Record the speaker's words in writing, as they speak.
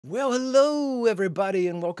Well, hello everybody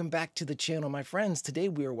and welcome back to the channel, my friends. Today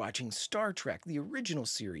we are watching Star Trek, the original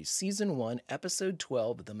series, Season 1, Episode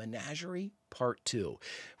 12, The Menagerie, Part 2.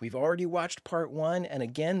 We've already watched Part 1, and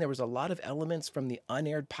again, there was a lot of elements from the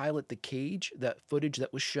unaired pilot, The Cage, that footage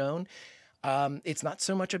that was shown. It's not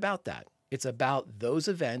so much about that. It's about those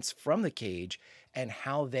events from The Cage and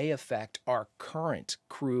how they affect our current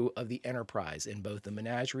crew of the Enterprise in both the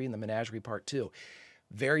Menagerie and the Menagerie Part 2.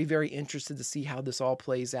 Very, very interested to see how this all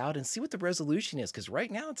plays out and see what the resolution is, because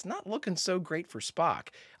right now it's not looking so great for Spock.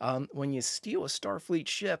 When you steal a Starfleet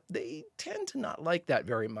ship, they tend to not like that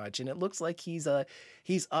very much, and it looks like he's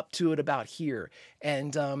up to it about here.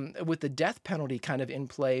 And with the death penalty kind of in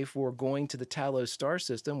play for going to the Talos star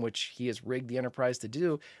system, which he has rigged the Enterprise to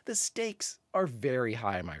do, the stakes are very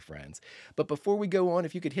high, my friends. But before we go on,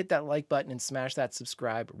 if you could hit that like button and smash that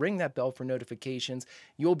subscribe, ring that bell for notifications,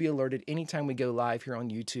 you'll be alerted anytime we go live here on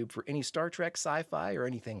YouTube for any Star Trek, sci-fi, or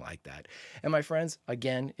anything like that. And my friends,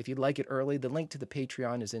 again, if you'd like it early, the link to the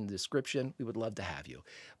Patreon is in the description. We would love to have you.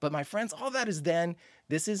 But my friends, all that is then.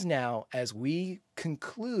 This is now as we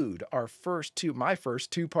conclude our my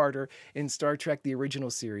first two-parter in Star Trek, the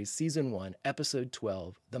original series, Season 1, Episode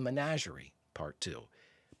 12, The Menagerie, Part 2.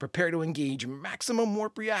 Prepare to engage maximum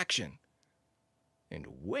warp reaction. And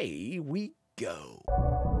away we go.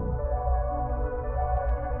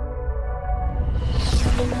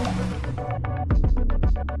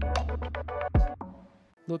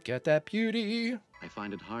 Look at that beauty. I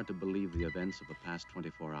find it hard to believe the events of the past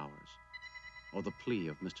 24 hours, or the plea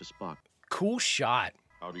of Mr. Spock. Cool shot.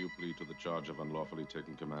 How do you plead to the charge of unlawfully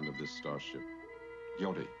taking command of this starship?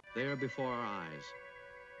 Guilty. There before our eyes,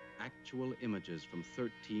 actual images from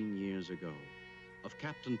 13 years ago, of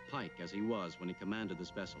Captain Pike as he was when he commanded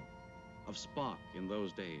this vessel, of Spock in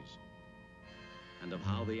those days, and of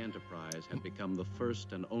how the Enterprise had become the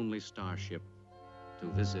first and only starship to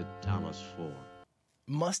visit Talos 4.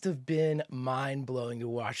 Must have been mind-blowing to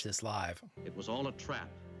watch this live. It was all a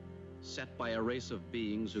trap, set by a race of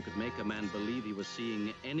beings who could make a man believe he was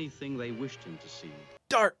seeing anything they wished him to see.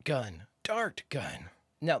 Dart gun. Dart gun.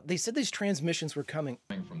 Now, they said these transmissions were coming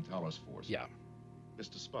from Talos 4. Yeah.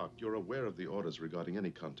 Mr. Spock, you're aware of the orders regarding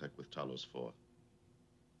any contact with Talos 4.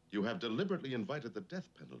 You have deliberately invited the death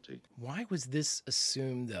penalty. Why was this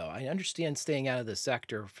assumed, though? I understand staying out of the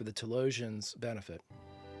sector for the Talosians' benefit.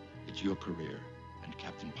 It's your career and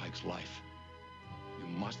Captain Pike's life. You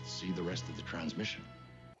must see the rest of the transmission.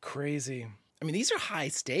 Crazy. I mean, these are high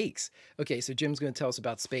stakes. Okay, so Jim's going to tell us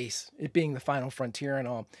about space, it being the final frontier and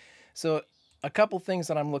all. So a couple things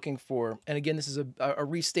that I'm looking for, and again, this is a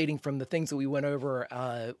restating from the things that we went over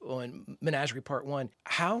on Menagerie Part 1.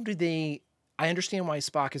 How do they... I understand why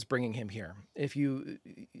Spock is bringing him here.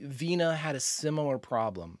 Vina had a similar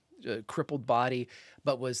problem, a crippled body,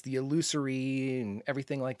 but was the illusory and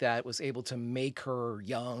everything like that, was able to make her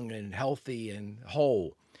young and healthy and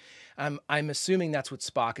whole. I'm assuming that's what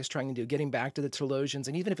Spock is trying to do, getting back to the Talosians,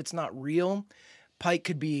 and even if it's not real, Pike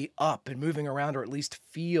could be up and moving around, or at least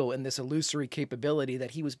feel in this illusory capability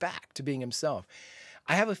that he was back to being himself.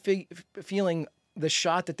 I have a feeling the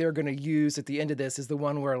shot that they're going to use at the end of this is the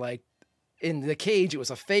one where, like, in The Cage, it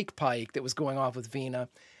was a fake Pike that was going off with Vina.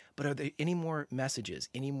 But are there any more messages,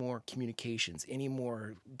 any more communications, any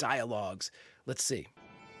more dialogues? Let's see.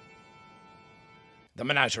 The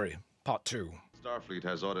Menagerie, Part 2. Starfleet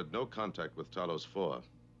has ordered no contact with Talos 4.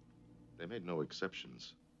 They made no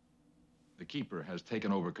exceptions. The Keeper has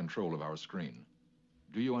taken over control of our screen.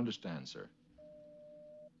 Do you understand, sir?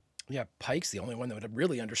 Yeah, Pike's the only one that would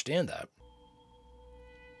really understand that.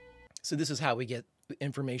 So this is how we get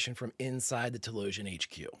information from inside the Talosian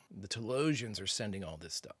HQ. The Talosians are sending all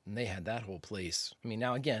this stuff, and they had that whole place. I mean,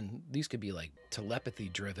 now again, these could be like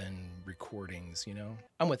telepathy-driven recordings, you know?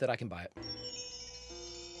 I'm with it, I can buy it.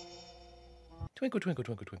 Twinkle, twinkle,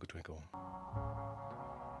 twinkle, twinkle, twinkle.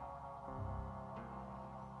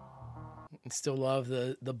 I still love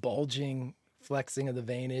the bulging flexing of the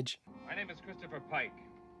veinage. My name is Christopher Pike,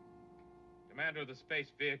 commander of the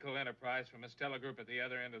Space Vehicle Enterprise from a stellar group at the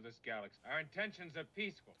other end of this galaxy. Our intentions are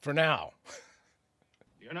peaceful. For now.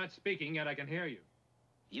 You're not speaking, yet I can hear you.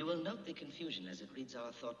 You will note the confusion as it reads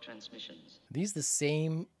our thought transmissions. Are these the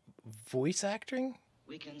same voice acting?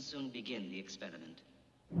 We can soon begin the experiment.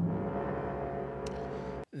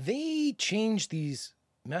 They changed these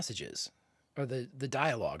messages, or the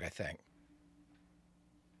dialogue, I think.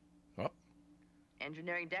 Oh.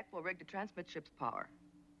 Engineering deck will rig to transmit ship's power.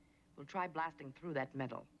 We'll try blasting through that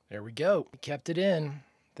metal. There we go. We kept it in.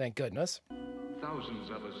 Thank goodness. Thousands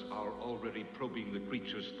of us are already probing the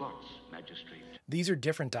creature's thoughts, Magistrate. These are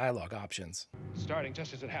different dialogue options. Starting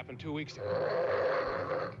just as it happened 2 weeks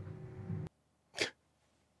ago.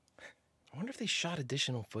 wonder if they shot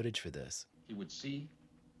additional footage for this. He would see,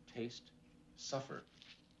 taste, suffer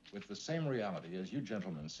with the same reality as you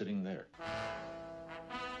gentlemen sitting there.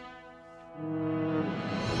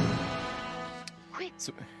 Quick!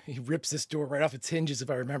 So he rips this door right off its hinges, if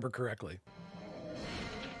I remember correctly.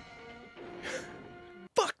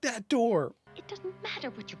 Fuck that door! It doesn't matter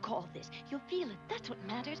what you call this. You'll feel it. That's what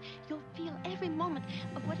matters. You'll feel every moment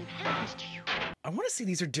of what happens to you. I want to see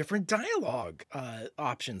these are different dialogue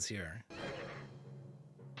options here.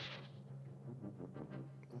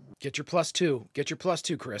 Get your +2. Get your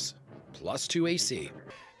 +2, Chris. +2 AC.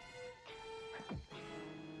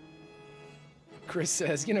 Chris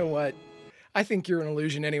says, you know what? I think you're an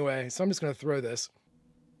illusion anyway, so I'm just going to throw this.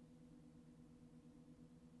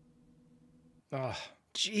 Oh,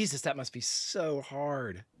 Jesus, that must be so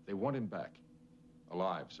hard. They want him back.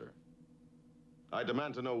 Alive, sir. I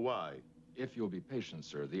demand to know why. If you'll be patient,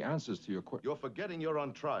 sir, the answers to your questions... You're forgetting you're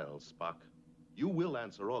on trial, Spock. You will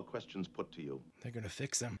answer all questions put to you. They're going to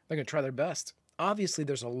fix him. They're going to try their best. Obviously,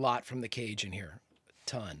 there's a lot from the cage in here. A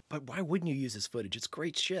ton. But why wouldn't you use this footage? It's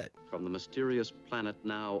great shit. From the mysterious planet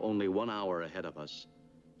now only 1 hour ahead of us,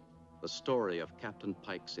 the story of Captain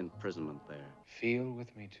Pike's imprisonment there. Feel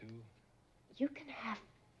with me, too. You can have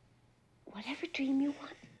whatever dream you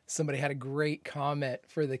want. Somebody had a great comment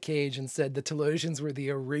for the cage and said the Telosians were the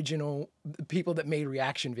original people that made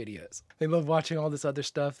reaction videos. They love watching all this other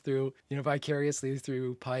stuff through, you know, vicariously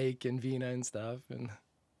through Pike and Vina and stuff. And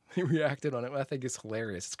they reacted on it. I think it's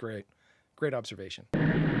hilarious. It's great. Great observation.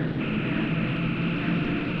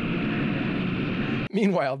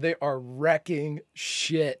 Meanwhile, they are wrecking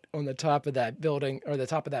shit on the top of that building or the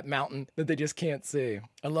top of that mountain that they just can't see.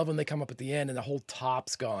 I love when they come up at the end and the whole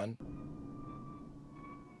top's gone.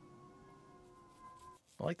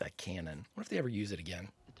 I like that cannon. What if they ever use it again?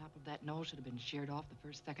 The top of that nose should have been sheared off the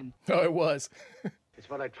first second. Oh, it was. It's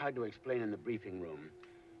what I tried to explain in the briefing room.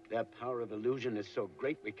 Their power of illusion is so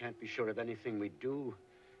great we can't be sure of anything we do.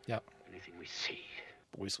 Yep. Anything we see.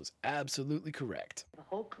 Boyce was absolutely correct. A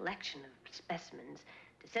whole collection of specimens,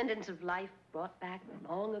 descendants of life brought back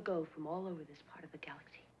long ago from all over this part of the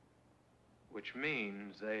galaxy. Which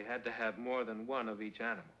means they had to have more than one of each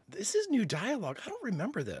animal. This is new dialogue. I don't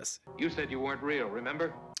remember this. You said you weren't real,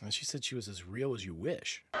 remember? And she said she was as real as you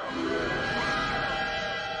wish.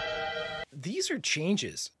 These are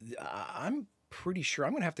changes. I'm pretty sure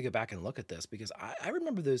I'm going to have to go back and look at this because I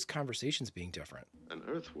remember those conversations being different. An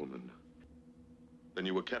Earth woman? Then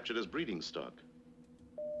you were captured as breeding stock.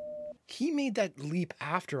 He made that leap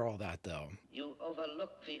after all that, though. You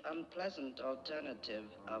overlook the unpleasant alternative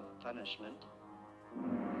of punishment.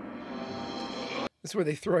 This is where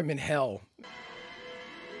they throw him in hell.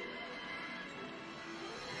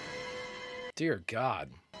 Dear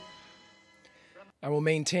God. I will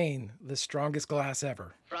maintain the strongest glass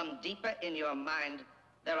ever. From deeper in your mind,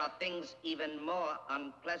 there are things even more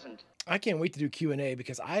unpleasant. I can't wait to do Q&A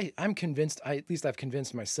because I'm convinced, at least I've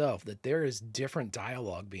convinced myself, that there is different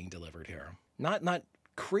dialogue being delivered here. Not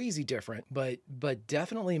crazy different, but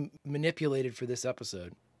definitely manipulated for this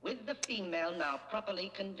episode. With the female now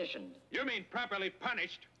properly conditioned. You mean properly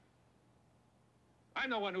punished? I'm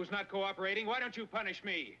the one who's not cooperating. Why don't you punish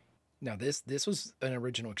me? Now, this was an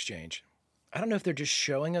original exchange. I don't know if they're just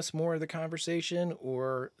showing us more of the conversation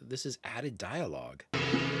or this is added dialogue.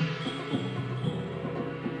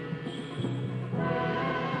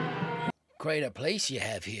 Quite a place you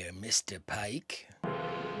have here, Mr. Pike.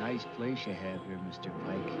 Nice place you have here, Mr.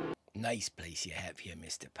 Pike. Nice place you have here,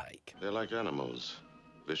 Mr. Pike. They're like animals.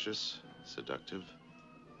 Vicious, seductive.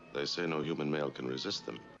 They say no human male can resist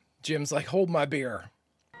them. Jim's like, hold my beer.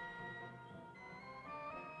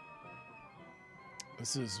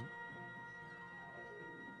 This is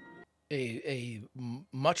a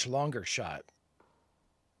much longer shot.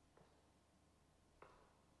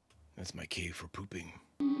 That's my cue for pooping.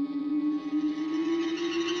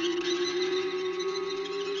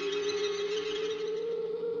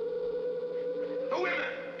 The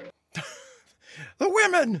women! The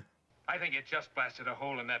women! I think you just blasted a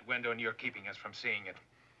hole in that window and you're keeping us from seeing it.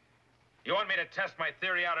 You want me to test my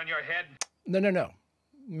theory out on your head? No.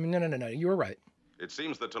 You were right. It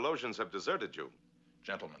seems the Telosians have deserted you.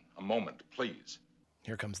 Gentlemen, a moment, please.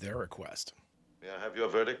 Here comes their request. May I have your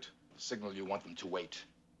verdict? Signal you want them to wait.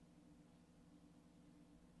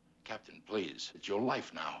 Captain, please. It's your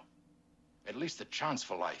life now. At least a chance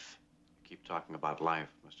for life. You keep talking about life,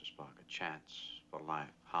 Mr. Spock. A chance for life.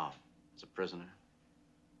 How? As a prisoner?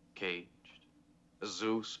 Caged? A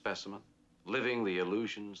zoo specimen? Living the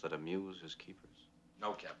illusions that amuse his keepers?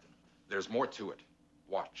 No, Captain. There's more to it.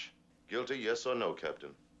 Watch. Guilty, yes or no, Captain?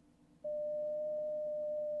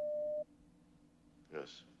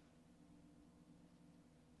 Yes.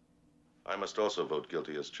 I must also vote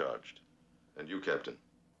guilty as charged. And you, Captain?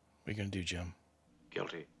 What are you going to do, Jim?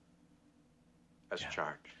 Guilty. As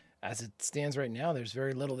charged. As it stands right now, there's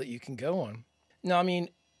very little that you can go on. No, I mean,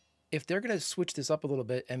 if they're going to switch this up a little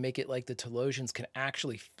bit and make it like the Telosians can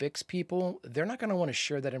actually fix people, they're not going to want to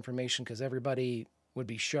share that information because everybody would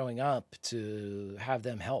be showing up to have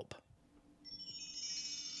them help.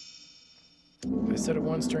 I said it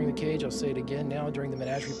once during the cage, I'll say it again now during the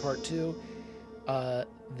Menagerie Part 2.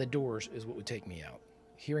 The doors is what would take me out.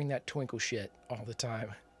 Hearing that twinkle shit all the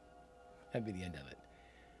time, that'd be the end of it.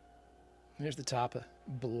 There's the top,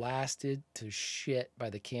 blasted to shit by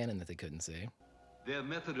the cannon that they couldn't see. Their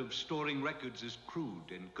method of storing records is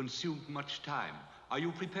crude and consumed much time. Are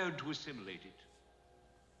you prepared to assimilate it?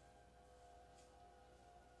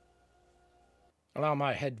 Allow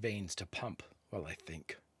my head veins to pump while I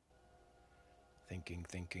think. Thinking,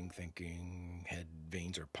 head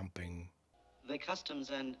veins are pumping. The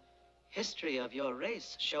customs and history of your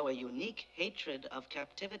race show a unique hatred of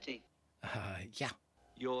captivity. Yeah.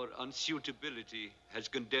 Your unsuitability has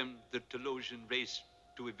condemned the Telosian race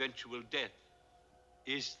to eventual death.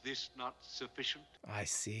 Is this not sufficient? I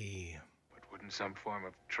see. But wouldn't some form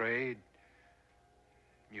of trade,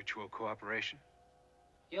 mutual cooperation?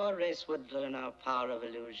 Your race would learn our power of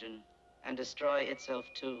illusion and destroy itself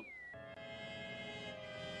too.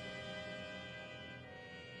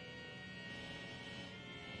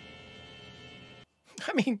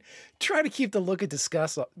 I mean, try to keep the look of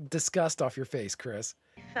disgust off your face, Chris.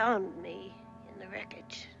 They found me in the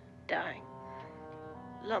wreckage, dying.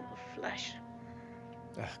 Lump of flesh.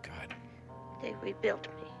 Oh, God. They rebuilt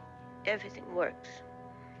me. Everything works.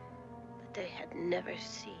 But they had never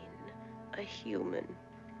seen a human.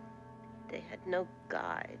 They had no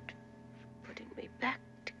guide for putting me back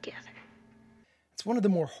together. It's one of the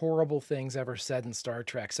more horrible things ever said in Star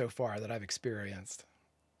Trek so far that I've experienced.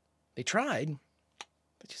 They tried.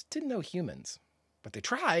 They just didn't know humans. But they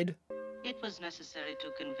tried. It was necessary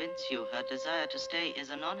to convince you her desire to stay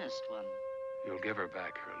is an honest one. You'll give her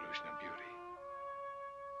back her illusion of beauty.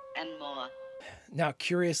 And more. Now,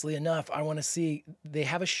 curiously enough, I want to see, they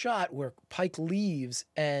have a shot where Pike leaves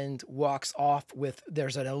and walks off with,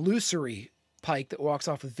 there's an illusory Pike that walks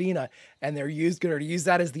off with Vina, and they're going to use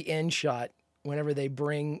that as the end shot whenever they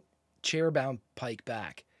bring chair-bound Pike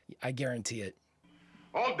back. I guarantee it.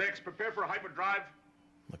 All decks, prepare for hyperdrive.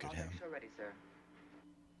 Look at him. Ready, sir.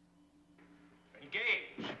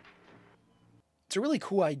 Engage. It's a really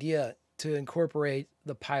cool idea to incorporate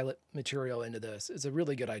the pilot material into this. It's a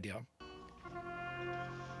really good idea.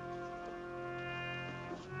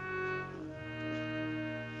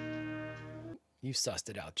 You sussed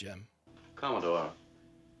it out, Jim. Commodore,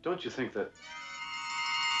 don't you think that...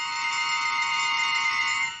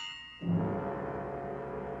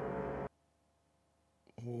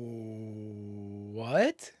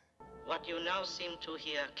 What? What you now seem to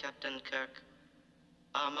hear, Captain Kirk,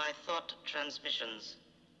 are my thought transmissions.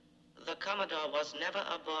 The Commodore was never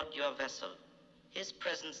aboard your vessel. His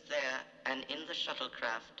presence there and in the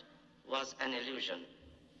shuttlecraft was an illusion.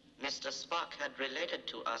 Mr. Spock had related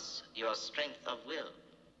to us your strength of will.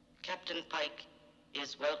 Captain Pike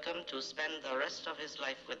is welcome to spend the rest of his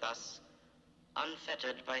life with us,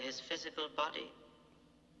 unfettered by his physical body.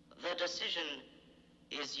 The decision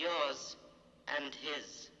is yours and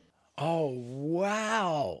his. Oh,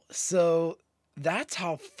 wow. So that's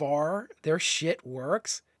how far their shit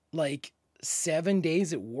works? Like 7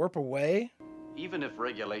 days at warp away? Even if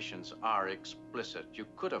regulations are explicit, you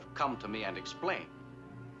could have come to me and explained.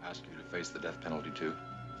 Ask you to face the death penalty, too.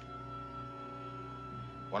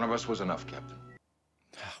 One of us was enough, Captain.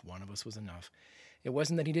 One of us was enough. It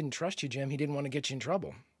wasn't that he didn't trust you, Jim. He didn't want to get you in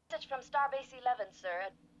trouble. Message from Starbase 11, sir.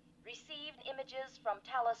 Received images from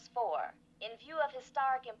Talos 4. In view of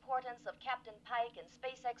historic importance of Captain Pike in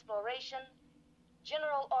space exploration,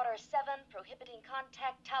 General Order 7 prohibiting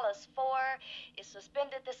contact Talos 4 is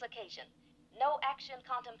suspended this occasion. No action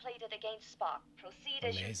contemplated against Spock. Proceed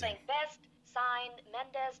as you think best. Signed,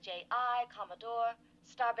 Mendez J.I., Commodore,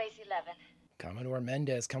 Starbase 11. Commodore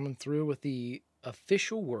Mendez coming through with the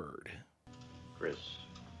official word. Chris,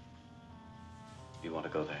 you want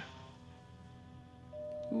to go there?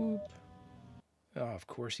 Oop. Oh, of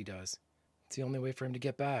course he does. It's the only way for him to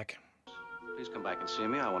get back. Please come back and see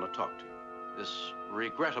me. I want to talk to you. This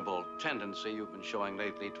regrettable tendency you've been showing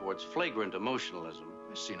lately towards flagrant emotionalism.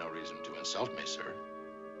 I see no reason to insult me, sir.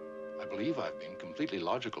 I believe I've been completely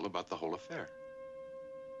logical about the whole affair.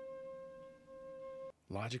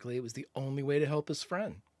 Logically, it was the only way to help his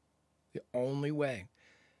friend. The only way.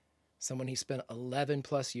 Someone he spent 11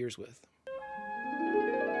 plus years with.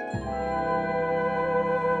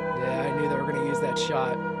 Yeah, I knew they were going to use that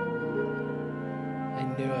shot. I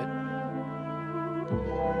knew it.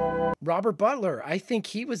 Robert Butler, I think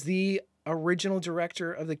he was the original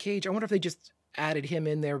director of The Cage. I wonder if they just added him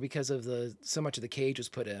in there because of so much of The Cage was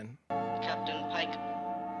put in. Captain Pike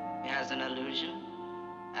has an illusion,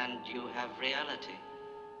 and you have reality.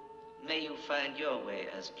 May you find your way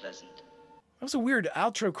as pleasant. That was a weird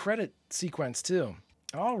outro credit sequence, too.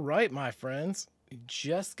 All right, my friends. We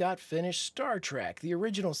just got finished Star Trek, the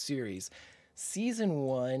original series, Season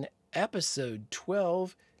 1, Episode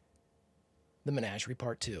 12, The Menagerie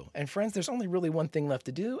Part 2. And friends, there's only really one thing left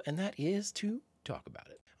to do, and that is to talk about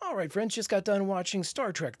it. All right, friends, just got done watching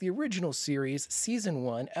Star Trek, the original series, Season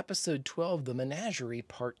 1, Episode 12, The Menagerie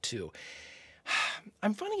Part 2.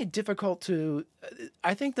 I'm finding it difficult to...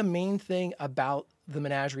 I think the main thing about The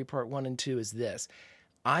Menagerie Part 1 and 2 is this.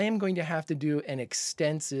 I am going to have to do an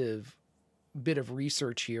extensive bit of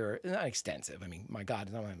research here. Not extensive. I mean, my God,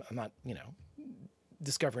 I'm not,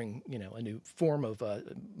 discovering, a new form of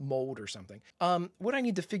mold or something. What I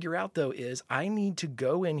need to figure out, though, is I need to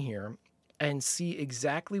go in here and see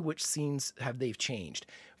exactly which scenes they've changed.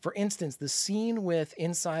 For instance, the scene with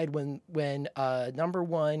inside when number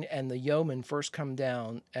one and the yeoman first come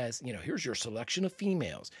down as, here's your selection of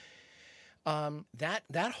females.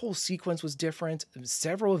 That whole sequence was different.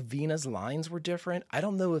 Several of Vina's lines were different. I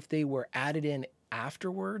don't know if they were added in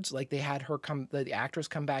afterwards, like they had the actress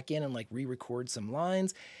come back in and like re-record some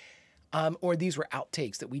lines, or these were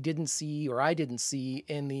outtakes that we didn't see or I didn't see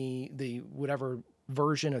in the whatever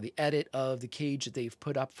version or the edit of The Cage that they've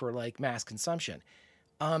put up for like mass consumption.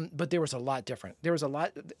 But there was a lot different. There was a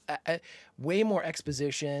lot, way more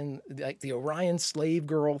exposition. Like the Orion slave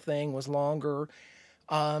girl thing was longer.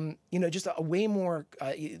 Just a way more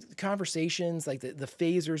conversations, like the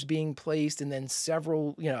phasers being placed and then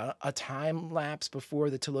several, a time lapse before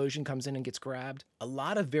the Telosian comes in and gets grabbed. A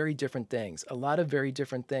lot of very different things,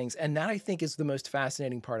 And that I think is the most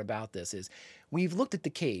fascinating part about this is we've looked at The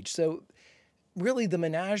Cage. So really the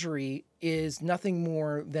Menagerie is nothing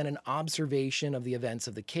more than an observation of the events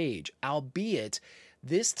of The Cage, albeit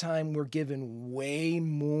this time we're given way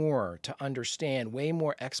more to understand, way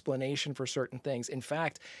more explanation for certain things. In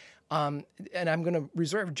fact, and I'm going to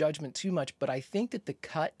reserve judgment too much, but I think that the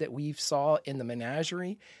cut that we saw in the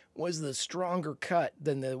Menagerie was the stronger cut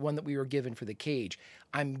than the one that we were given for The Cage.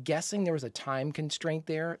 I'm guessing there was a time constraint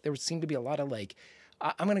there. There would seem to be a lot of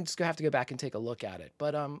I'm going to just have to go back and take a look at it.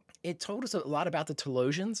 But it told us a lot about the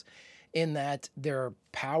Telosians in that their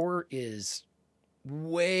power is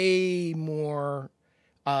way more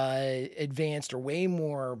advanced or way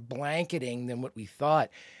more blanketing than what we thought.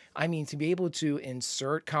 I mean, to be able to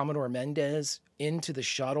insert Commodore Mendez into the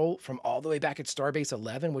shuttle from all the way back at Starbase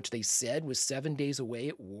 11, which they said was 7 days away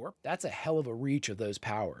at warp, that's a hell of a reach of those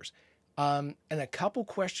powers. And a couple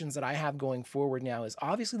questions that I have going forward now is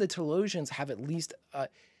obviously the Telosians have at least the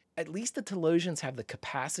Telosians have the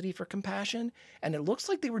capacity for compassion, and it looks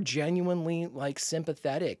like they were genuinely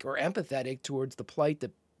sympathetic or empathetic towards the plight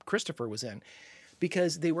that Christopher was in.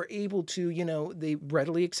 Because they were able to, they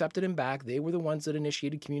readily accepted him back. They were the ones that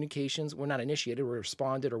initiated communications, well, not initiated or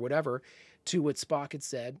responded or whatever, to what Spock had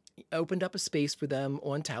said, opened up a space for them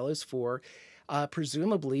on Talos 4,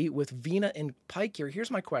 presumably with Vina and Pike here.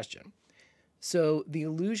 Here's my question. So the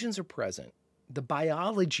illusions are present. The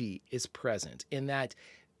biology is present in that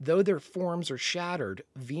though their forms are shattered,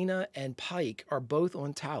 Vina and Pike are both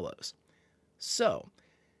on Talos. So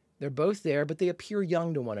they're both there, but they appear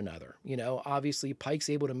young to one another. Obviously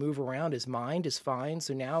Pike's able to move around. His mind is fine.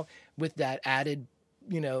 So now with that added,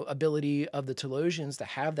 ability of the Telosians to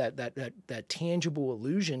have that tangible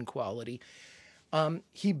illusion quality,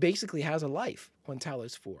 he basically has a life on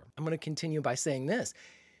Talos 4. I'm going to continue by saying this.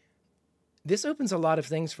 This opens a lot of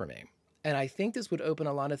things for me. And I think this would open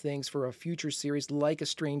a lot of things for a future series like A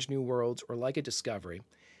Strange New Worlds or like a Discovery.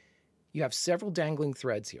 You have several dangling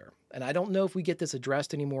threads here. And I don't know if we get this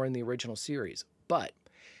addressed anymore in the original series. But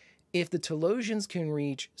if the Telosians can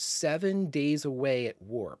reach 7 days away at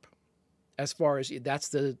warp, as far as that's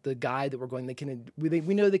the guide that we're going,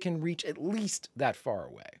 we know they can reach at least that far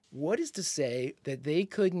away. What is to say that they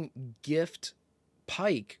couldn't gift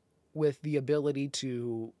Pike with the ability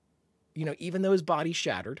to, even though his body's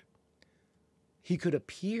shattered, he could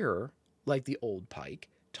appear like the old Pike,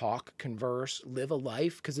 talk, converse, live a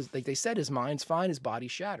life, because like they said, his mind's fine, his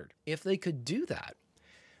body's shattered. If they could do that,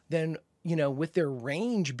 then, with their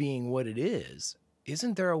range being what it is,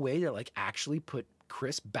 isn't there a way to actually put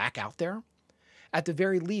Chris back out there? At the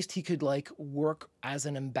very least, he could work as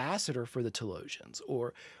an ambassador for the Telosians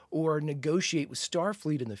or negotiate with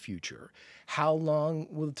Starfleet in the future. How long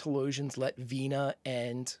will the Telosians let Vina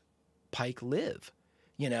and Pike live?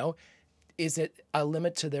 Is it a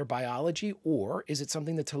limit to their biology, or is it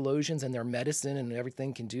something the Talosians and their medicine and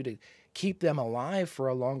everything can do to keep them alive for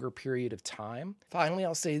a longer period of time? Finally,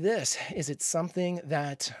 I'll say this. Is it something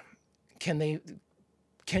that can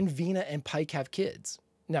Vina and Pike have kids?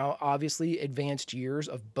 Now, obviously, advanced years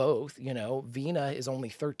of both, you know, Vina is only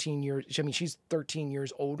 13 years. I mean, she's 13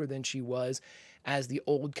 years older than she was as the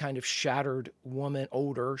old kind of shattered woman,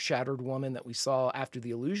 older shattered woman that we saw after the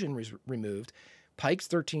illusion was removed. Pike's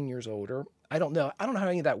 13 years older. I don't know how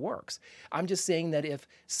any of that works. I'm just saying that if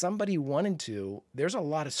somebody wanted to, there's a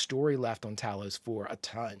lot of story left on Talos 4, a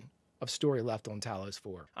ton of story left on Talos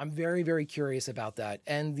 4. I'm very, very curious about that.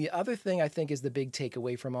 And the other thing I think is the big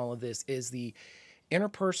takeaway from all of this is the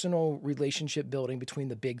interpersonal relationship building between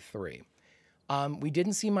the big three. We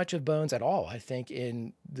didn't see much of Bones at all, I think,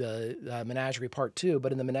 in the Menagerie Part 2,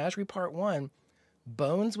 but in the Menagerie Part 1,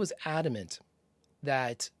 Bones was adamant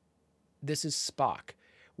that this is Spock.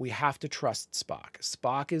 We have to trust Spock.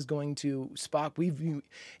 Spock is going to,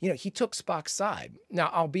 he took Spock's side. Now,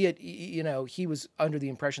 albeit, he was under the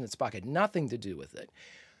impression that Spock had nothing to do with it.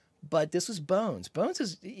 But this was Bones.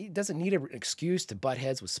 He doesn't need an excuse to butt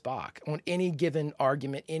heads with Spock. On any given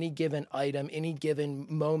argument, any given item, any given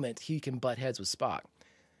moment, he can butt heads with Spock.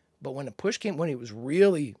 But when the push came, when it was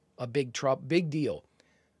really a big deal,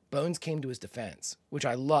 Bones came to his defense, which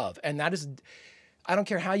I love. And that is, I don't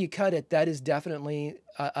care how you cut it, that is definitely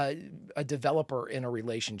a developer in a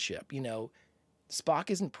relationship.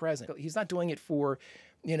 Spock isn't present. He's not doing it for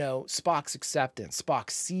Spock's acceptance.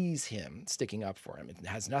 Spock sees him sticking up for him. It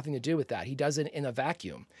has nothing to do with that. He does it in a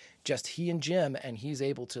vacuum, just he and Jim, and he's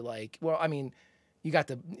able to you got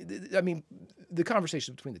the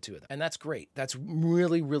conversation between the two of them. And that's great. That's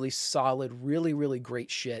really, really solid, really, really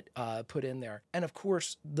great shit put in there. And of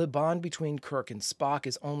course, the bond between Kirk and Spock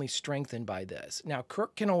is only strengthened by this. Now,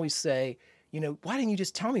 Kirk can always say, why didn't you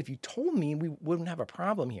just tell me? If you told me, we wouldn't have a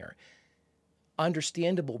problem here.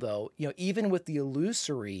 Understandable, though, even with the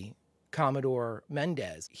illusory Commodore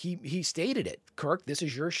Mendez, he stated it. Kirk, this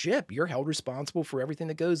is your ship. You're held responsible for everything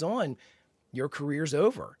that goes on. Your career's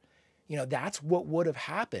over. That's what would have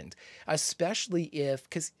happened, especially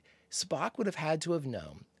because Spock would have had to have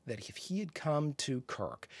known that if he had come to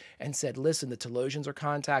Kirk and said, listen, the Talosians are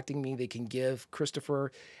contacting me. They can give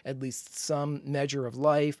Christopher at least some measure of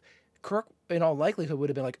life. Kirk, in all likelihood, would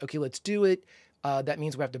have been like, okay, let's do it. That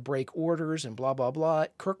means we have to break orders and blah, blah, blah.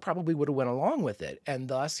 Kirk probably would have went along with it. And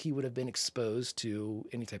thus he would have been exposed to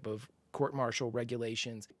any type of court-martial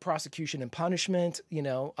regulations, prosecution and punishment,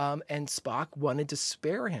 and Spock wanted to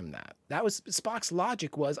spare him that. That was Spock's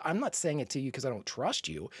logic was, I'm not saying it to you because I don't trust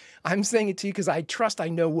you. I'm saying it to you because I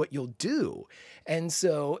know what you'll do. And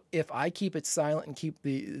so if I keep it silent and keep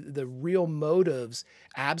the real motives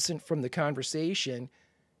absent from the conversation,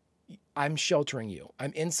 I'm sheltering you.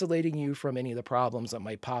 I'm insulating you from any of the problems that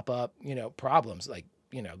might pop up, problems like,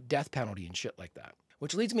 death penalty and shit like that.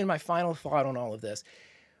 Which leads me to my final thought on all of this.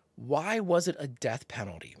 Why was it a death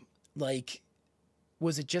penalty?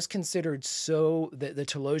 Was it just considered that the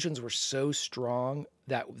Talosians were so strong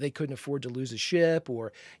that they couldn't afford to lose a ship,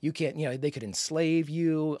 or you can't, they could enslave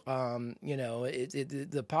you?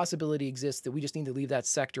 The possibility exists that we just need to leave that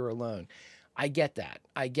sector alone. I get that.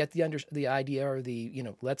 I get the idea, or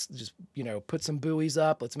let's just, put some buoys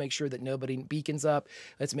up. Let's make sure that nobody beacons up.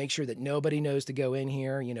 Let's make sure that nobody knows to go in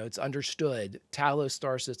here. It's understood. Talos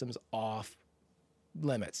star system's off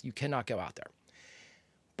limits. You cannot go out there.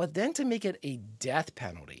 But then to make it a death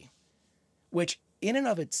penalty, which in and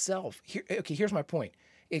of itself, here's my point.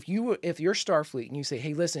 If you're Starfleet and you say,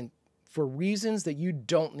 hey, listen, for reasons that you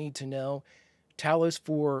don't need to know, Talos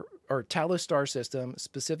 4 or Talos star system,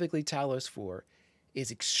 specifically Talos 4,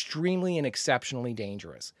 is extremely and exceptionally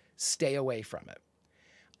dangerous. Stay away from it.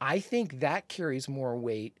 I think that carries more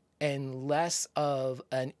weight and less of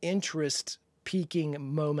an interest peaking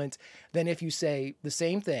moment than if you say the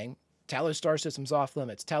same thing, Talos star system's off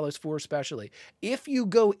limits, Talos 4 especially. If you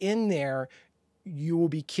go in there, you will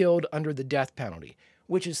be killed under the death penalty,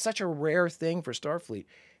 which is such a rare thing for Starfleet.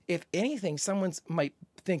 If anything, someone might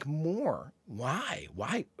think more. Why?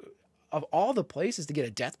 Of all the places to get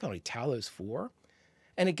a death penalty, Talos 4?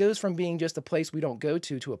 And it goes from being just a place we don't go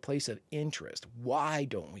to a place of interest. Why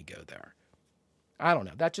don't we go there? I don't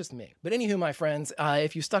know. That's just me. But anywho, my friends,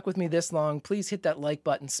 if you stuck with me this long, please hit that like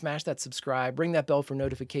button, smash that subscribe, ring that bell for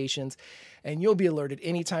notifications, and you'll be alerted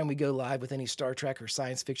anytime we go live with any Star Trek or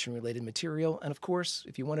science fiction related material. And of course,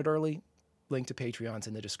 if you want it early, link to Patreon's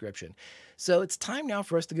in the description. So it's time now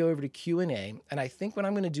for us to go over to Q&A. And I think what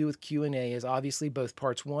I'm going to do with Q&A is obviously both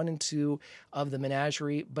parts 1 and 2 of the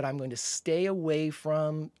Menagerie, but I'm going to stay away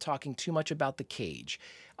from talking too much about the cage,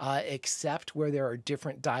 except where there are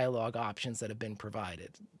different dialogue options that have been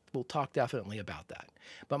provided. We'll talk definitely about that.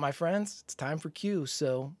 But my friends, it's time for Q,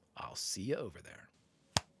 so I'll see you over there.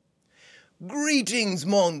 Greetings,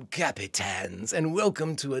 mon capitans, and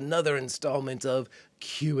welcome to another installment of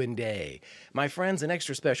Q&A. My friends, an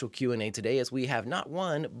extra special Q&A today, as we have not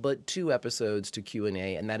one, but 2 episodes to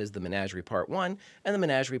Q&A, and that is the Menagerie Part 1 and the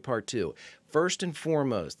Menagerie Part 2. First and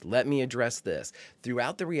foremost, let me address this.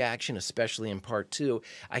 Throughout the reaction, especially in Part 2,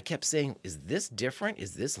 I kept saying, is this different?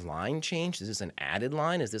 Is this line changed? Is this an added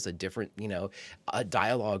line? Is this a different, a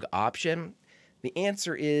dialogue option? The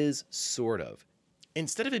answer is sort of.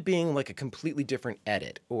 Instead of it being like a completely different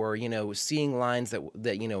edit or, seeing lines that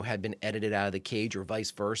had been edited out of the cage or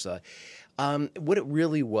vice versa, what it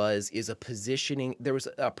really was is a positioning. There was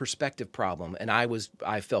a perspective problem, and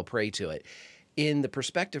I fell prey to it. In the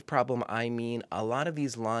perspective problem, I mean a lot of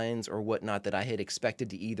these lines or whatnot that I had expected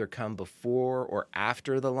to either come before or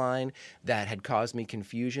after the line that had caused me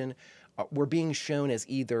confusion were being shown as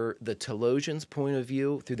either the Talosians' point of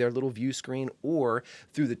view through their little view screen or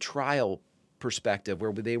through the trial perspective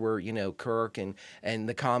where they were, Kirk and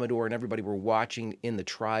the Commodore and everybody were watching in the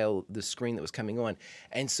trial the screen that was coming on.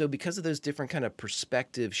 And so because of those different kind of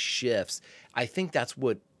perspective shifts, I think that's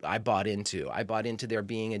what I bought into. I bought into there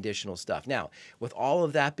being additional stuff. Now, with all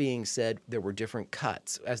of that being said, there were different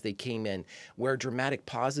cuts as they came in where dramatic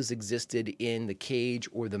pauses existed in the cage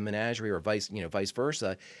or the Menagerie or vice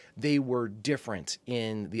versa. They were different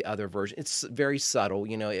in the other version. It's very subtle,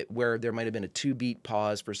 where there might have been a 2-beat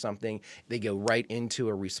pause for something. They go right into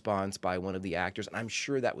a response by one of the actors. And I'm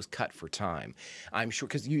sure that was cut for time. I'm sure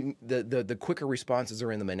because the quicker responses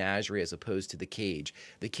are in the Menagerie as opposed to the cage.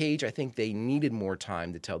 The cage, I think they needed more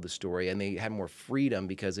time to tell the story, and they had more freedom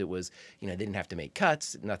because it was, they didn't have to make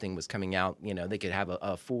cuts. Nothing was coming out. They could have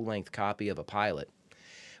a full-length copy of a pilot.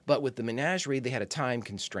 But with the Menagerie, they had a time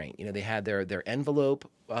constraint. They had their envelope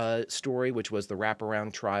story, which was the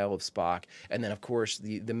wraparound trial of Spock, and then, of course,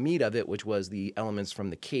 the meat of it, which was the elements from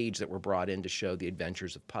the cage that were brought in to show the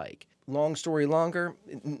adventures of Pike. Long story longer,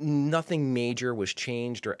 nothing major was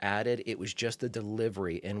changed or added. It was just the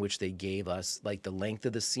delivery in which they gave us, like the length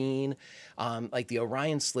of the scene. Like the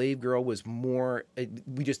Orion slave girl was more,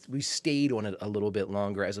 we stayed on it a little bit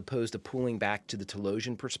longer as opposed to pulling back to the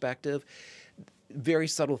Talosian perspective. Very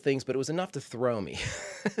subtle things, but it was enough to throw me.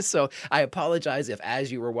 So I apologize if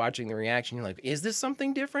as you were watching the reaction, you're like, is this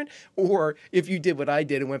something different? Or if you did what I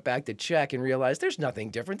did and went back to check and realized there's nothing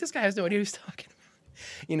different. This guy has no idea what he's talking about.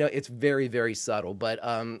 It's very, very subtle. But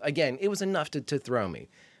again, it was enough to throw me.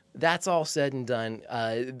 That's all said and done.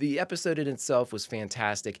 The episode in itself was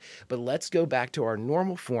fantastic. But let's go back to our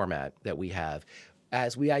normal format that we have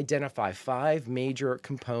as we identify 5 major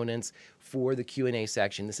components for the Q&A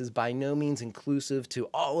section. This is by no means inclusive to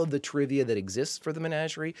all of the trivia that exists for the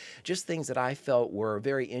Menagerie, just things that I felt were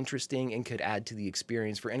very interesting and could add to the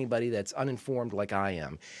experience for anybody that's uninformed like I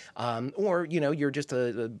am. Or, you're just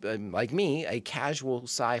like me, a casual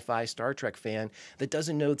sci-fi Star Trek fan that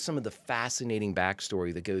doesn't know some of the fascinating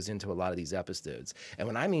backstory that goes into a lot of these episodes. And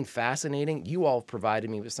when I mean fascinating, you all provided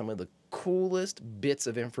me with some of the coolest bits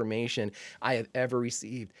of information I have ever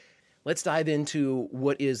received. Let's dive into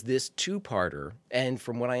what is this 2-parter, and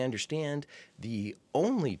from what I understand, the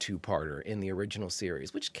only 2-parter in the original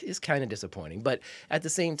series, which is kind of disappointing, but at the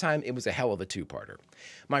same time, it was a hell of a 2-parter.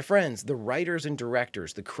 My friends, the writers and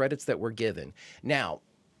directors, the credits that were given. Now,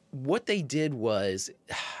 what they did was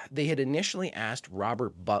they had initially asked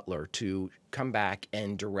Robert Butler to come back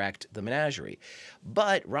and direct the Menagerie,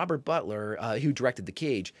 but Robert Butler, who directed The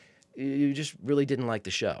Cage, just really didn't like the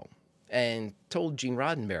show. And told Gene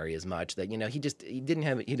Roddenberry as much that, he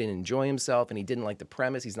didn't enjoy himself and he didn't like the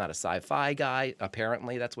premise. He's not a sci-fi guy,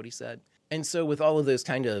 apparently, that's what he said. And so with all of those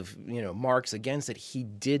kind of, marks against it, he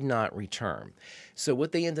did not return. So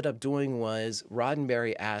what they ended up doing was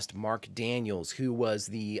Roddenberry asked Mark Daniels, who was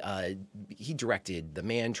he directed The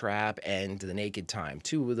Man Trap and The Naked Time,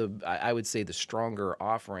 2 of the, I would say, the stronger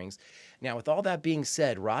offerings. Now, with all that being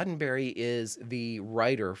said, Roddenberry is the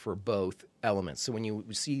writer for both elements. So when you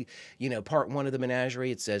see, part 1 of the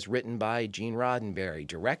Menagerie, it says written by Gene Roddenberry,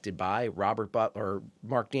 directed by Robert Butler, or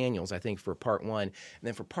Mark Daniels, I think, for part 1. And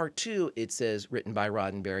then for part 2, it says written by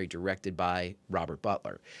Roddenberry, directed by Robert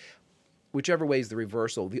Butler. Whichever way is the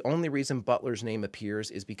reversal, the only reason Butler's name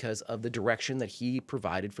appears is because of the direction that he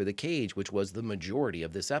provided for The Cage, which was the majority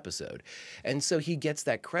of this episode. And so he gets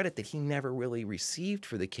that credit that he never really received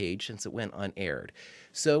for The Cage since it went unaired.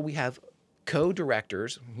 So we have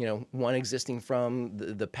co-directors, one existing from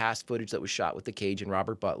the past footage that was shot with the cage and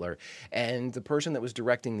Robert Butler, and the person that was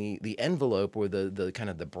directing the envelope or the kind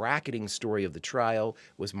of the bracketing story of the trial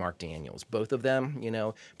was Mark Daniels. Both of them,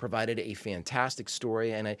 provided a fantastic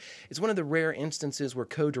story, and it's one of the rare instances where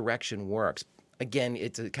co-direction works. Again,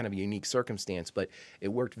 it's a kind of a unique circumstance, but it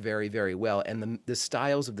worked very, very well, and the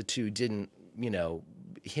styles of the two didn't,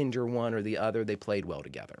 hinder one or the other. They played well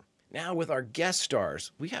together. Now, with our guest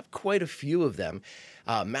stars, we have quite a few of them.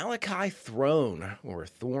 Malachi Throne, or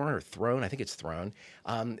Thorne, or Throne, I think it's Throne,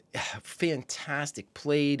 fantastic,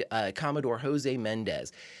 played Commodore Jose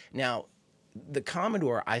Mendez. Now, the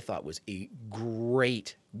Commodore, I thought, was a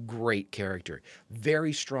great, great character.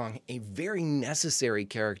 Very strong, a very necessary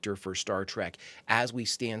character for Star Trek as we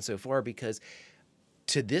stand so far, because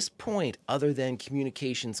to this point, other than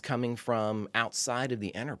communications coming from outside of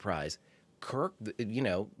the Enterprise, Kirk,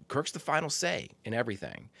 Kirk's the final say in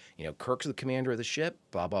everything. Kirk's the commander of the ship,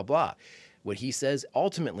 blah, blah, blah. What he says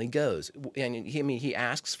ultimately goes. And he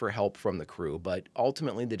asks for help from the crew, but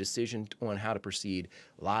ultimately the decision on how to proceed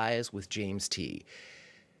lies with James T.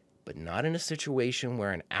 But not in a situation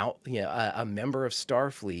where a member of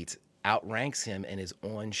Starfleet outranks him and is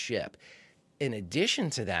on ship. In addition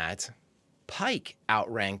to that, Pike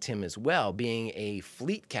outranked him as well, being a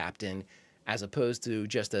fleet captain as opposed to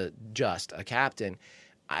just a captain.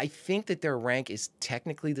 I think that their rank is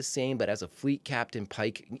technically the same, but as a fleet captain,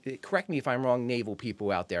 Pike, correct me if I'm wrong, naval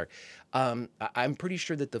people out there, I'm pretty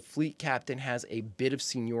sure that the fleet captain has a bit of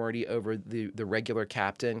seniority over the regular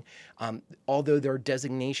captain, although their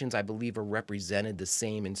designations, I believe, are represented the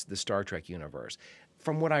same in the Star Trek universe.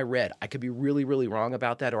 From what I read, I could be really, really wrong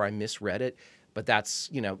about that, or I misread it. But that's,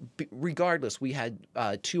 regardless, we had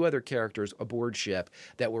two other characters aboard ship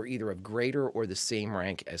that were either of greater or the same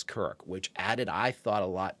rank as Kirk, which added, I thought, a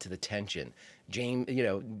lot to the tension.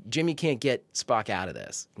 Jimmy can't get Spock out of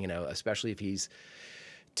this, especially if he's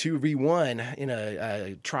 2v1 in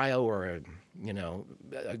a trial or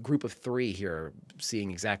a group of three here,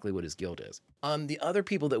 seeing exactly what his guild is. The other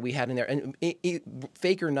people that we had in there, and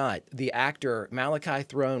fake or not, the actor Malachi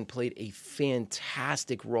Throne played a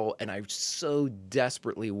fantastic role, and I so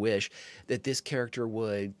desperately wish that this character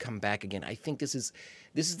would come back again. I think this is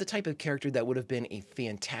the type of character that would have been a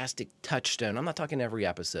fantastic touchstone. I'm not talking every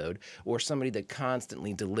episode, or somebody that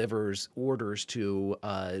constantly delivers orders to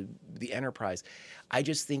the Enterprise. I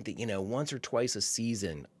just think that, once or twice a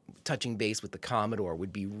season, touching base with the Commodore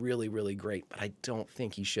would be really, really great, but I don't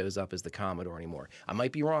think he shows up as the Commodore anymore. I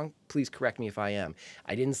might be wrong. Please correct me if I am.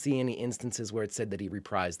 I didn't see any instances where it said that he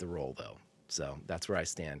reprised the role, though. So that's where I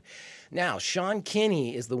stand. Now, Sean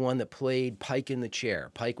Kinney is the one that played Pike in the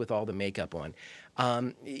chair, Pike with all the makeup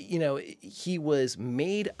on. He was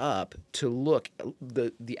made up to look,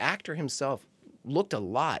 the actor himself looked a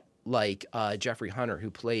lot like Jeffrey Hunter,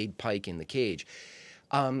 who played Pike in the cage.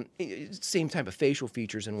 Same type of facial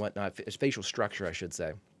features and whatnot, facial structure, I should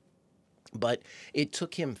say. But it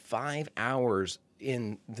took him 5 hours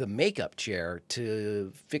in the makeup chair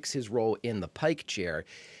to fix his role in the Pike chair.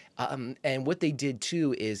 And what they did,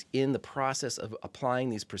 too, is in the process of applying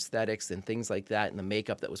these prosthetics and things like that and the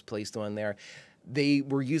makeup that was placed on there, they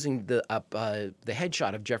were using the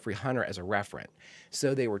headshot of Jeffrey Hunter as a referent.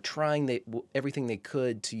 So they were trying everything they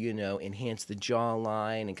could to, enhance the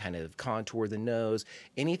jawline and kind of contour the nose,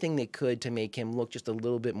 anything they could to make him look just a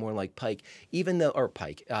little bit more like Pike,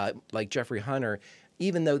 like Jeffrey Hunter,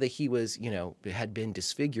 even though that he was, had been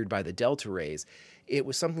disfigured by the Delta rays. It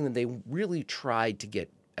was something that they really tried to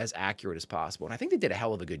get as accurate as possible. And I think they did a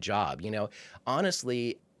hell of a good job.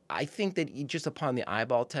 Honestly, I think that just upon the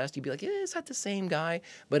eyeball test, you'd be like, is that the same guy?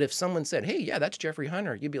 But if someone said, hey, yeah, that's Jeffrey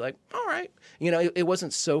Hunter, you'd be like, all right. It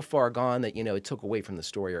wasn't so far gone that, it took away from the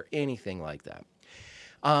story or anything like that.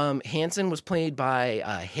 Hansen was played by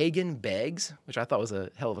Hagen Beggs, which I thought was a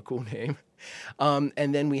hell of a cool name.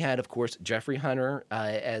 And then we had, of course, Jeffrey Hunter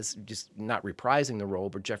as just not reprising the role,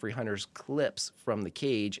 but Jeffrey Hunter's clips from The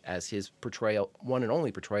Cage as his portrayal, one and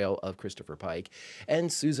only portrayal of Christopher Pike,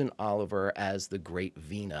 and Susan Oliver as the Great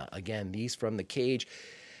Vina. Again, these from The Cage.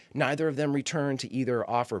 Neither of them returned to either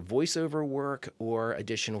offer voiceover work or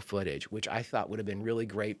additional footage, which I thought would have been really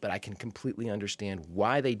great, but I can completely understand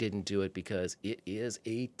why they didn't do it, because it is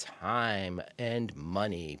a time and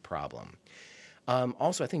money problem.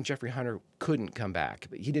 Also, I think Jeffrey Hunter couldn't come back.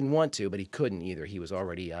 He didn't want to, but he couldn't either. He was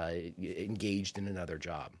already engaged in another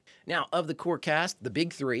job. Now, of the core cast, the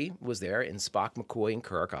big three was there in Spock, McCoy, and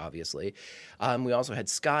Kirk, obviously. We also had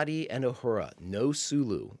Scotty and Uhura, no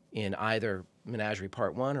Sulu in either Menagerie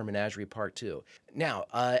Part 1 or Menagerie Part 2. Now,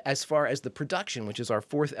 as far as the production, which is our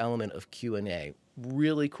fourth element of Q&A,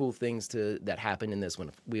 really cool things that happened in this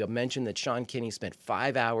one. We have mentioned that Sean Kinney spent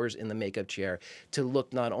 5 hours in the makeup chair to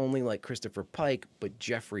look not only like Christopher Pike, but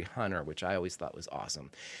Jeffrey Hunter, which I always thought was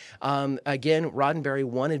awesome. Again, Roddenberry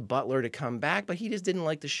wanted Butler to come back, but he just didn't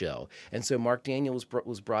like the show. And so Mark Daniels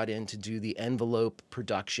was brought in to do the envelope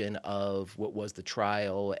production of what was the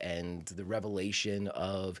trial and the revelation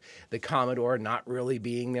of the Commodore not really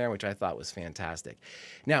being there, which I thought was fantastic.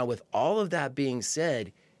 Now, with all of that being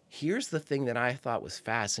said, here's the thing that I thought was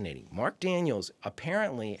fascinating. Mark Daniels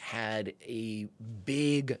apparently had a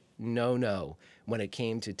big no-no when it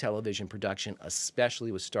came to television production,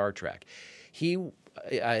 especially with Star Trek. He,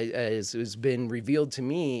 as has been revealed to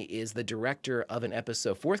me, is the director of an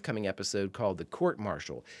forthcoming episode called The Court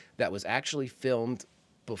Martial that was actually filmed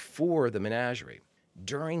before the Menagerie.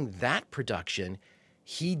 During that production,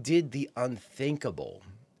 he did the unthinkable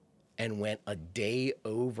and went a day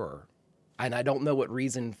over. And I don't know what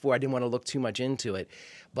reason for. I didn't want to look too much into it,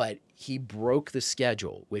 but he broke the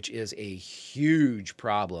schedule, which is a huge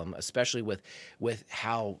problem, especially with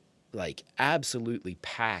how like absolutely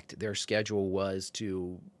packed their schedule was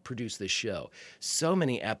to produce this show. So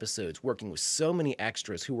many episodes, working with so many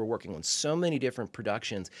extras who were working on so many different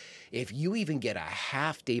productions. If you even get a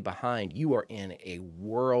half day behind, you are in a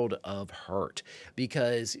world of hurt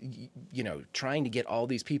because, you know, trying to get all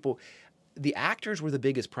these people. The actors were the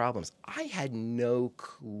biggest problems. I had no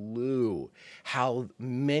clue how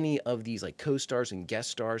many of these like co-stars and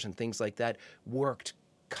guest stars and things like that worked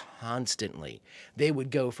constantly. They would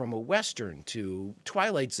go from a Western to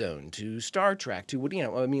Twilight Zone to Star Trek to, you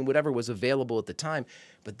know, I mean, whatever was available at the time,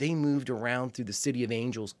 but they moved around through the City of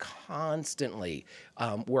Angels constantly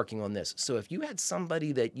working on this. So if you had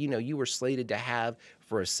somebody that, you know, you were slated to have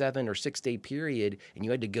for a 7 or 6 day period and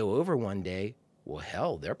you had to go over one day, well,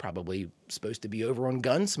 hell, they're probably supposed to be over on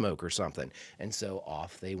Gunsmoke or something. And so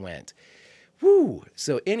off they went. Woo!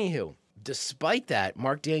 So anywho, despite that,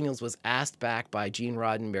 Mark Daniels was asked back by Gene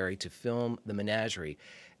Roddenberry to film The Menagerie.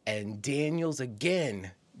 And Daniels, again,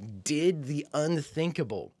 did the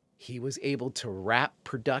unthinkable. He was able to wrap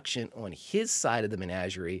production on his side of The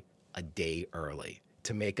Menagerie a day early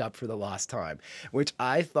to make up for the lost time, which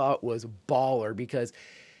I thought was baller because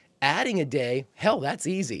adding a day, hell, that's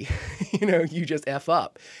easy. You know, you just F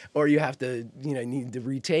up. Or you have to, you know, need to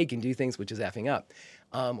retake and do things, which is effing up.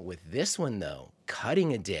 With this one, though,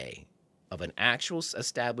 cutting a day of an actual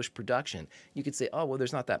established production, you could say, oh, well,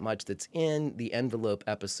 there's not that much that's in the envelope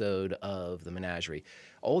episode of The Menagerie.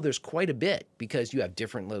 Oh, there's quite a bit because you have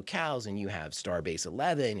different locales and you have Starbase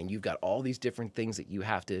 11 and you've got all these different things that you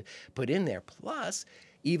have to put in there. Plus,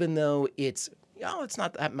 even though it's, you know, it's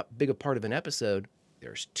not that big a part of an episode,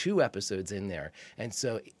 there's 2 episodes in there. And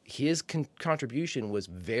so his contribution was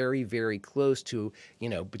very, very close to, you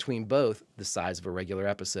know, between both the size of a regular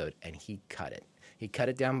episode. And he cut it. He cut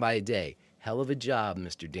it down by a day. Hell of a job,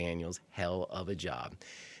 Mr. Daniels. Hell of a job.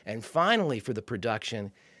 And finally, for the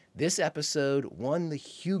production, this episode won the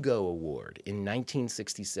Hugo Award in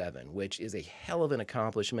 1967, which is a hell of an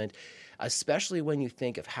accomplishment, especially when you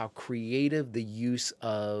think of how creative the use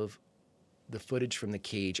of the footage from the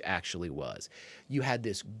cage actually was. You had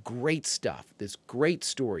this great stuff, this great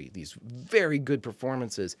story, these very good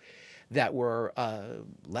performances that were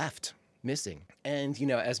left missing. And, you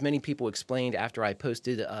know, as many people explained after I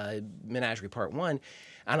posted Menagerie Part 1,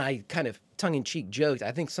 and I kind of tongue-in-cheek joked,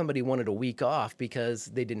 I think somebody wanted a week off because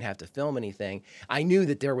they didn't have to film anything. I knew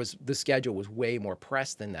that the schedule was way more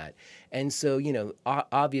pressed than that. And so, you know,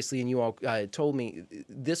 obviously, and you all told me,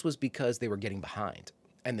 this was because they were getting behind.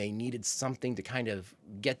 And they needed something to kind of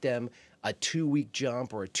get them a 2-week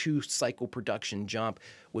jump or a 2-cycle production jump,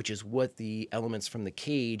 which is what the elements from the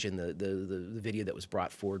cage and the video that was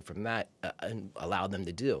brought forward from that allowed them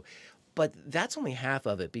to do. But that's only half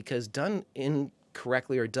of it, because done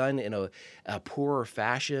incorrectly or done in a poorer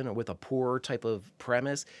fashion or with a poorer type of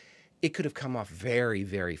premise, it could have come off very,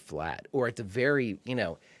 very flat, or at the very, you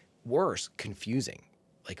know, worse, confusing.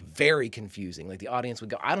 Like very confusing. Like the audience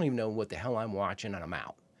would go, I don't even know what the hell I'm watching, and I'm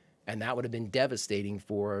out. And that would have been devastating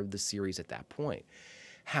for the series at that point.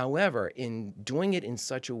 However, in doing it in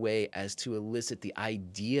such a way as to elicit the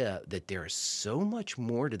idea that there is so much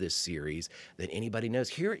more to this series than anybody knows.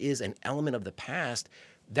 Here is an element of the past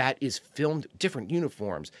that is filmed, different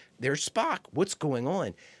uniforms. There's Spock. What's going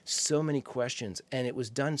on? So many questions. And it was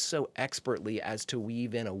done so expertly as to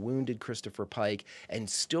weave in a wounded Christopher Pike and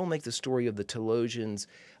still make the story of the Telosians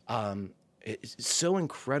It's so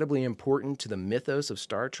incredibly important to the mythos of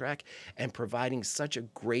Star Trek and providing such a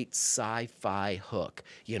great sci-fi hook,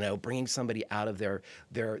 you know, bringing somebody out of their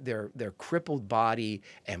crippled body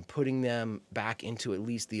and putting them back into at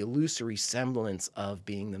least the illusory semblance of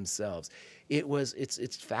being themselves.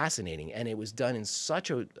 It's fascinating, and it was done in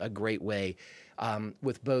such a great way,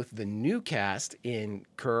 with both the new cast in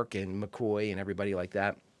Kirk and McCoy and everybody like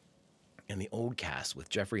that, and the old cast with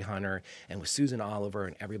Jeffrey Hunter and with Susan Oliver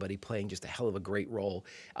and everybody playing just a hell of a great role,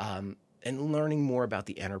 and learning more about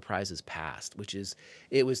the Enterprise's past, which was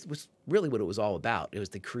really what it was all about. It was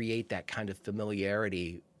to create that kind of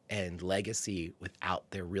familiarity and legacy without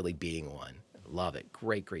there really being one. Love it.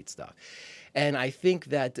 Great, great stuff. And I think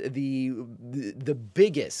that the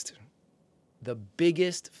biggest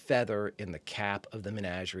feather in the cap of the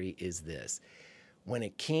Menagerie is this. When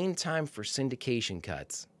it came time for syndication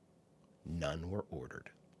cuts, none were ordered.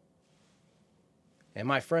 And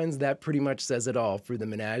my friends, that pretty much says it all for the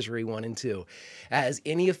Menagerie 1 and 2. As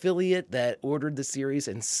any affiliate that ordered the series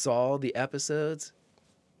and saw the episodes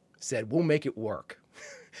said, we'll make it work.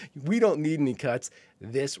 We don't need any cuts.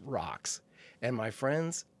 This rocks. And my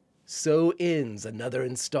friends, so ends another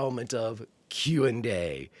installment of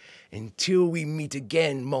Q&A. Until we meet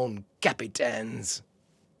again, mon capitaines,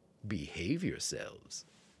 behave yourselves.